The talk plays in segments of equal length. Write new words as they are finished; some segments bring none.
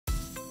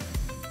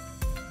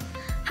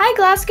Hi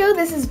Glasgow,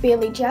 this is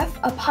Bailey Jeff,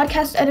 a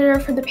podcast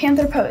editor for the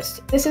Panther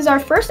Post. This is our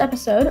first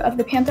episode of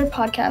the Panther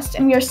podcast,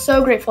 and we are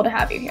so grateful to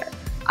have you here.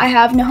 I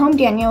have Nahom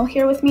Daniel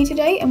here with me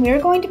today, and we are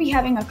going to be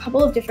having a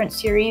couple of different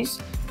series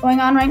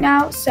going on right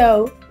now,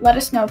 so let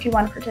us know if you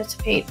want to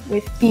participate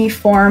with the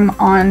form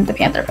on the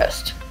Panther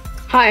Post.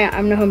 Hi,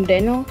 I'm Nahom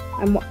Daniel.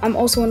 I'm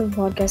also one of the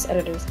podcast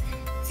editors.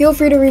 Feel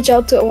free to reach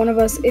out to one of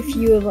us if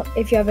you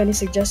have any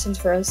suggestions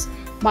for us.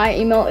 My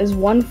email is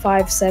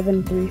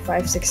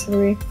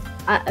 1573563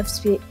 at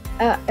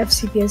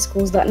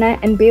fcpsschools.net,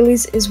 and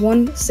Bailey's is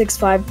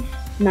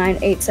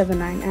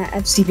 1659879 at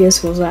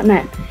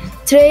fcpsschools.net.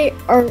 Today,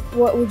 our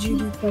What Would You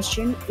Do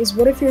question is,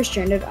 what if you're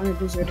stranded on a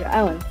deserted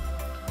island?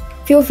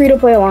 Feel free to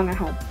play along at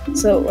home.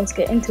 So let's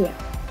get into it.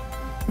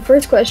 The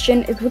first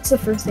question is, what's the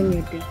first thing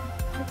you'd do?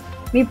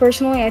 Me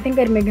personally, I think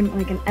I'd make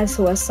an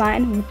SOS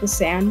sign with the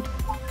sand,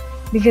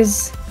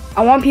 because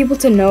I want people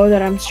to know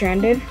that I'm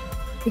stranded,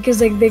 because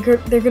there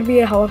could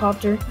be a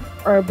helicopter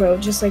or a boat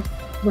just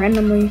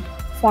randomly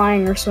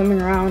flying or swimming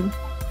around,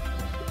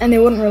 and they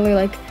wouldn't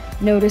really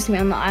notice me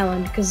on the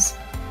island because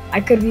I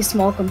could be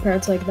small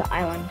compared to the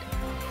island,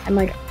 and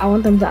I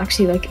want them to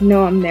actually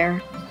know I'm there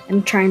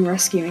and try and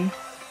rescue me.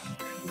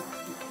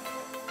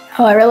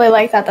 Oh, I really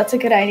like that. That's a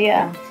good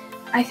idea.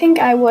 I think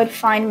I would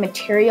find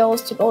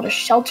materials to build a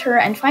shelter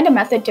and find a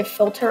method to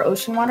filter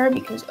ocean water,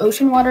 because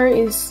ocean water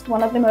is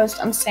one of the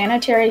most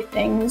unsanitary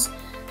things,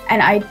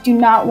 and I do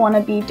not want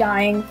to be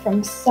dying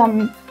from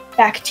some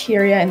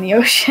bacteria in the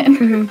ocean.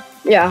 Mm-hmm.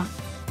 Yeah.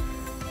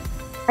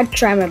 I'd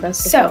try my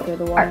best to filter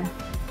the water.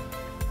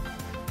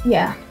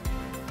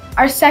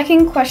 Our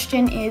second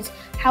question is,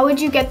 how would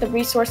you get the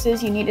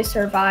resources you need to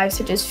survive,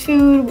 such as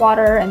food,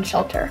 water, and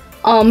shelter?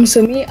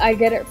 So me, I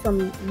get it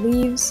from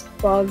leaves,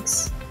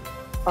 bugs,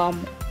 I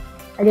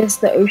guess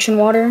the ocean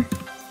water,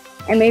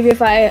 and maybe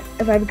if I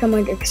become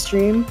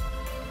extreme,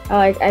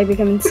 I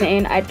become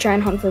insane, I'd try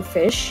and hunt for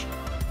fish,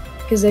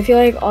 because I feel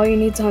all you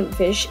need to hunt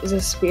fish is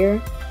a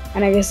spear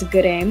and I guess a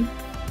good aim,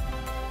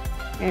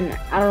 and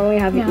I don't really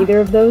have either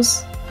of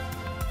those.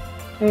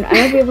 I mean, I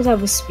might be able to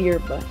have a spear,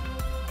 but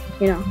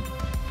it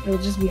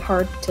would just be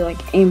hard to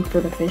aim for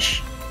the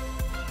fish.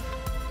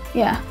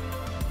 Yeah,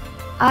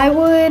 I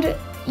would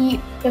eat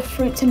the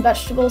fruits and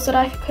vegetables that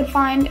I could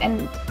find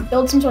and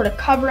build some sort of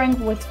covering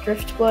with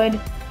driftwood,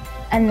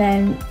 and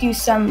then do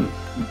some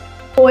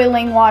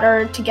boiling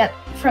water to get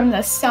from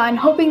the sun,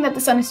 hoping that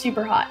the sun is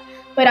super hot.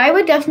 But I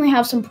would definitely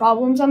have some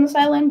problems on this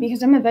island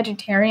because I'm a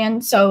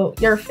vegetarian, so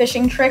your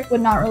fishing trick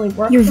would not really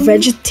work. You're for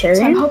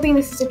vegetarian? Me. So I'm hoping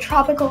this is a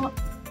tropical...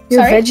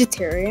 You're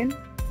vegetarian?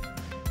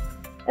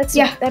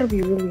 That'll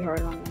be really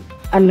hard on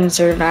a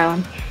deserted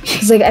island.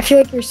 Because I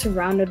feel you're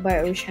surrounded by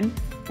ocean,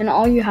 and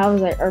all you have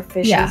is are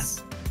fishes. Yeah.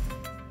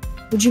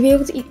 Would you be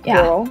able to eat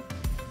coral?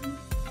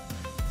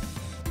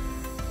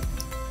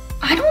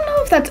 I don't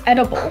know if that's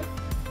edible.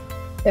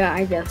 Yeah,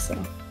 I guess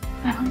so.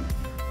 I don't.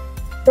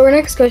 So our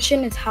next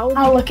question is how...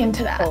 I'll look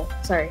into that. Oh,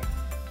 sorry.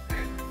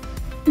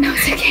 No,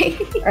 it's okay.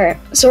 Alright,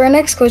 so our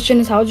next question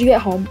is, how would you get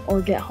home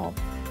or get home?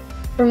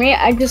 For me,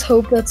 I just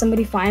hope that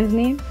somebody finds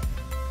me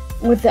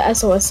with the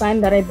SOS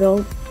sign that I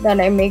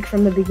make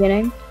from the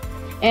beginning.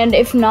 And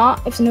if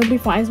nobody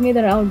finds me,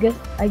 then I'll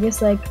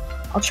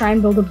try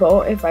and build a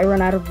boat if I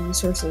run out of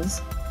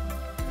resources.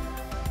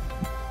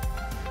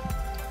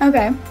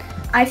 Okay.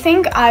 I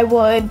think I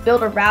would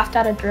build a raft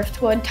out of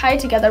driftwood, tie it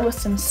together with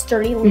some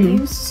sturdy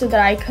leaves so that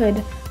I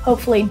could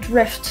hopefully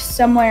drift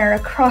somewhere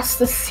across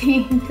the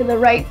sea to the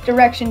right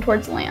direction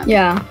towards land.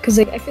 Yeah, because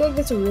I feel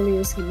that's a really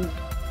risky move.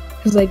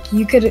 Because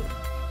you could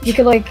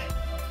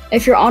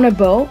if you're on a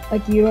boat,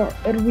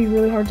 it'll be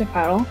really hard to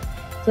paddle.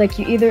 So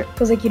you either,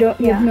 because you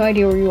have no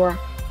idea where you are.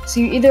 So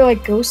you either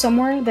go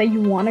somewhere that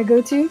you want to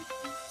go to.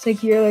 So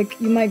you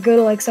might go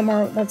to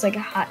somewhere that's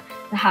that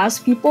has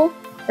people,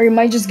 or you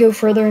might just go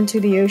further into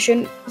the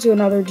ocean to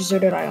another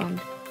deserted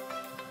island.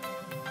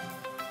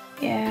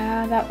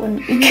 Yeah, that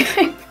wouldn't be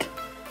good.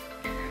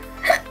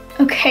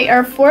 Okay,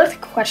 our fourth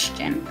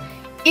question.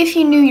 If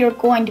you knew you were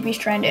going to be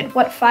stranded,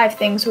 what 5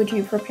 things would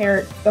you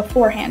prepare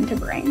beforehand to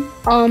bring?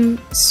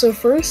 So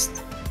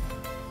first,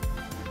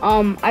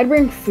 I'd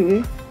bring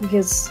food,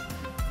 because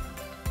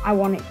I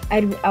don't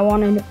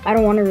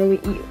want to really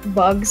eat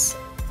bugs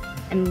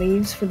and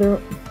leaves for the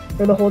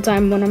whole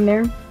time when I'm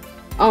there.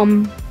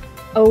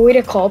 A way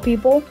to call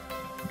people,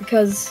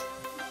 because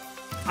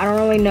I don't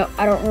really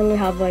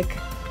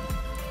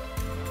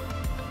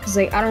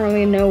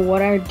know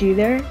what I would do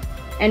there,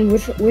 and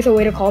with a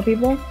way to call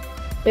people,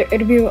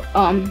 I'd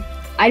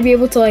be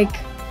able to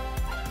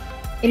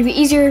it'd be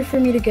easier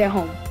for me to get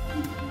home.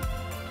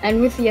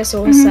 And with the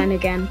SOS sign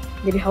again,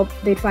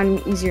 they'd find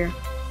me easier.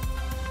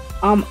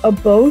 A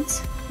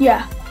boat.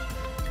 Yeah.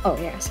 Oh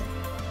yeah, sorry.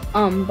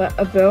 But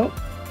a boat,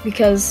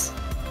 because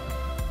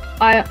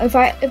if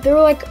there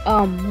were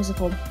what's it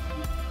called?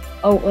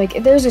 Oh,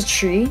 if there's a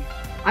tree,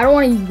 I don't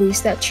want to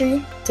waste that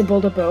tree to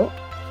build a boat,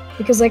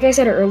 because like I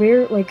said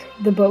earlier,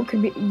 the boat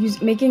could be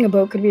making a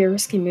boat could be a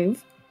risky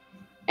move,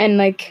 and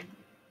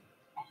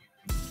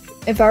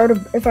if I were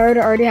to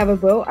already have a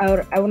boat,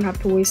 I wouldn't have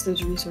to waste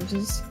those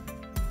resources.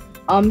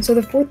 So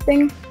the fourth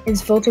thing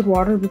is filtered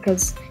water,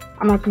 because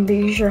I'm not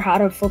completely sure how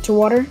to filter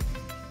water,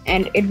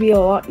 and it'd be a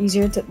lot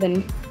easier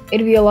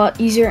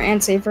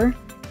and safer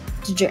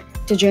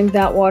to drink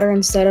that water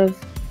instead of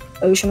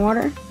ocean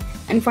water.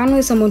 And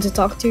finally, someone to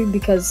talk to,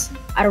 because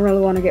I don't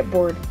really want to get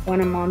bored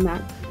when I'm on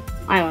that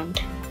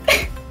island.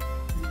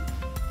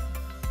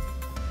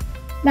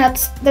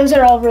 Those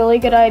are all really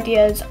good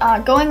ideas.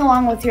 Going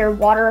along with your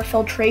water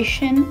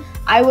filtration,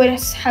 I would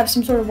have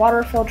some sort of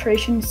water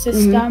filtration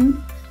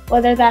system,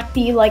 whether that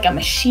be like a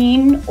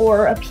machine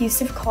or a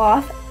piece of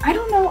cloth. I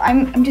don't know.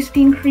 I'm just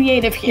being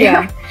creative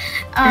here.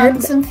 Yeah.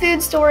 Some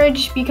food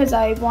storage, because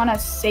I want to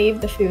save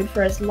the food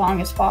for as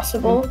long as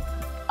possible.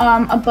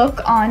 A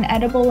book on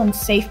edible and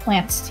safe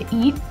plants to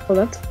eat.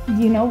 Well,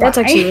 that's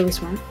actually really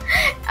smart.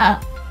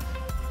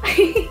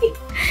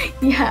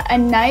 Yeah, a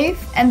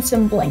knife and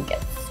some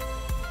blankets.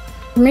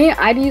 For me,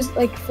 I'd use,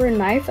 like, for a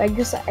knife, I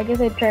guess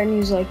I'd try and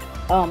use, like,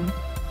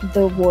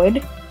 the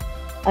wood.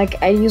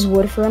 Like, I use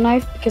wood for a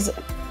knife, and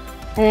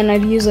then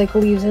I'd use, like,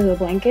 leaves as a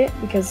blanket,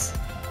 because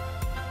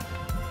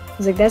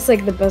like, that's,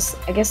 like, the best,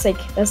 I guess, like,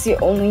 that's the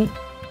only,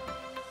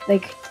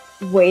 like,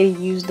 way to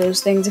use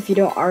those things if you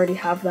don't already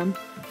have them.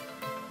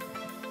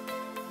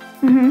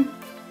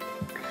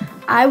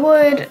 I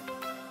would,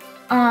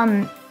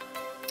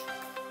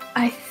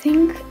 I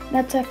think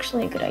that's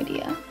actually a good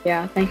idea.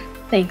 Yeah,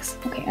 thanks.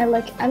 Okay, I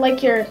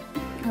like your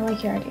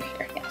idea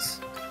here.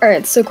 Yes. All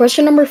right. So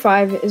question number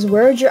 5 is,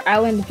 where would your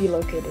island be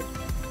located?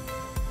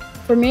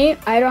 For me,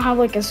 I don't have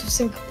like a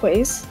specific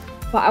place,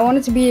 but I want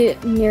it to be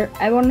near.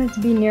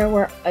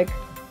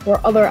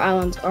 where other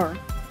islands are.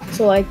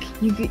 So like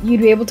you'd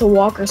be able to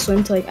walk or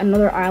swim to like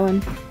another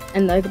island,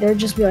 and like there'd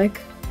just be like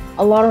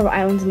a lot of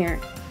islands near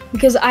it,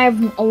 because I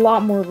have a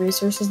lot more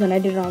resources than I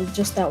did on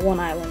just that one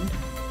island.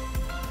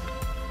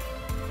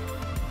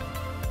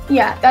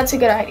 Yeah, that's a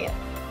good idea.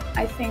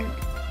 I think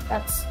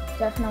that's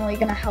definitely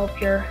gonna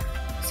help your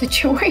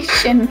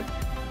situation.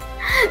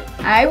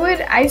 I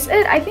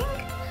think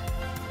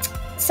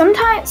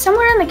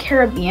somewhere in the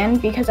Caribbean,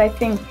 because I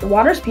think the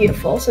water's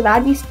beautiful, so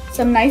that'd be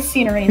some nice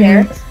scenery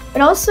there.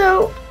 But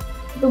also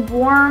the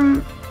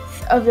warmth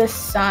of the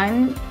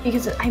sun,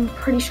 because I'm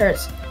pretty sure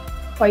it's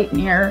quite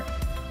near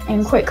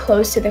and quite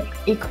close to the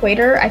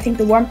equator. I think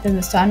the warmth in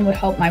the sun would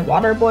help my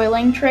water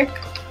boiling trick.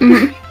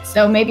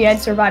 So maybe I'd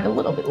survive a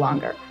little bit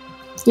longer.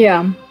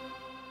 Yeah,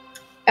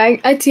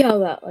 I'd see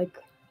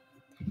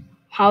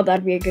how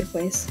that'd be a good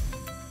place.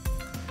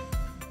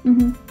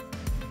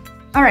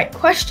 All right,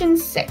 question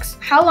 6.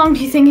 How long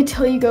do you think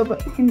until you go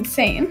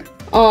insane?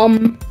 For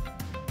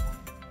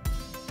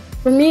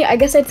me, I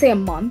guess I'd say a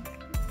month,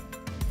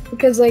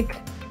 because like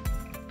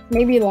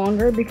maybe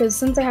longer, because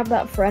since I have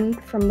that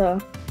friend from a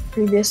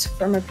previous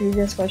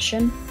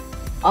question,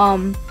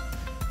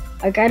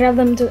 like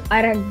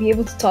I'd be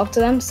able to talk to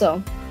them,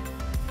 so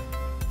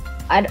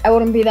I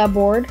wouldn't be that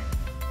bored.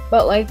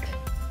 But like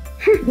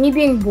me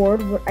being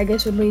bored, I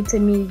guess, would lead to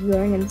me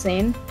going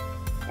insane,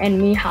 and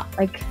me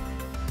like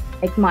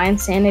my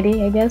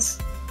insanity, I guess.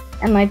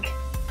 And like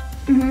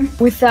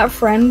with that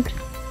friend,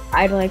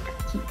 I'd like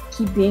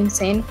keep being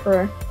sane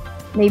for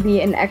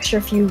maybe an extra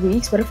few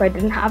weeks. But if I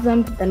didn't have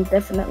them, then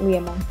definitely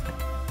a month.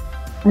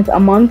 Like a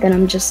month, and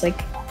I'm just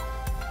like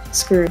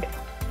screwed.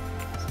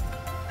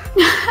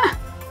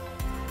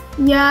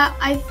 Yeah,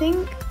 I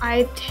think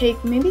I'd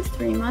take maybe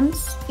 3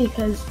 months,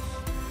 because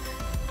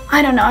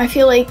I don't know, I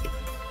feel like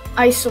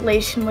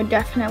isolation would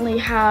definitely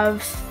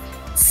have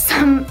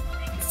some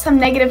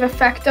negative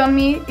effect on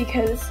me,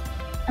 because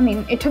I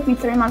mean, it took me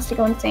 3 months to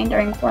go insane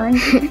during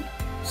quarantine.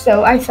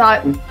 So I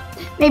thought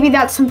maybe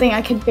that's something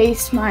I could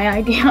base my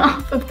idea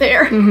off of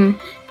there.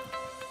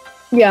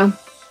 Yeah,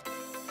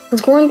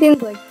 because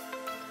quarantine's like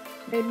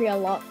made me a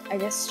lot, I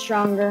guess,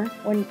 stronger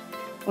when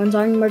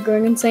talking about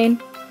going insane.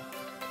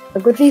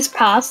 Like with these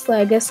past,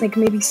 I guess, like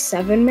maybe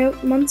 7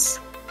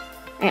 months,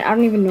 and I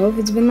don't even know if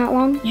it's been that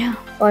long. Yeah.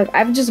 Like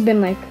I've just been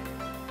like,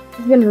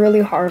 it's been really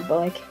hard, but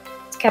like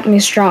it's kept me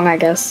strong, I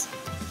guess.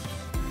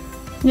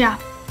 Yeah.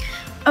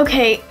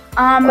 Okay.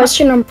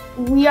 Question number.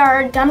 We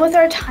are done with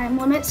our time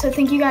limit, so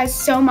thank you guys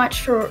so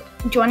much for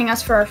joining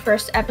us for our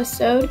first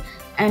episode,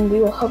 and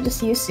we will hope to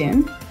see you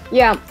soon.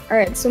 Yeah. All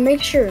right. So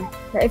make sure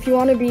that if you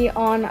want to be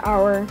on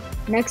our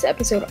next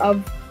episode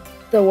of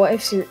the What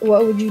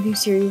Would You Do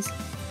series,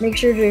 make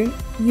sure to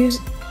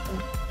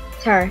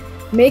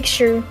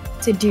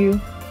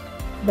do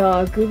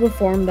the Google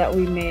form that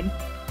we made.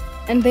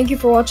 And thank you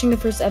for watching the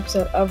first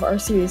episode of our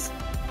series.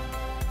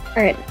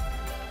 All right.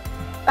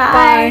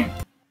 Bye.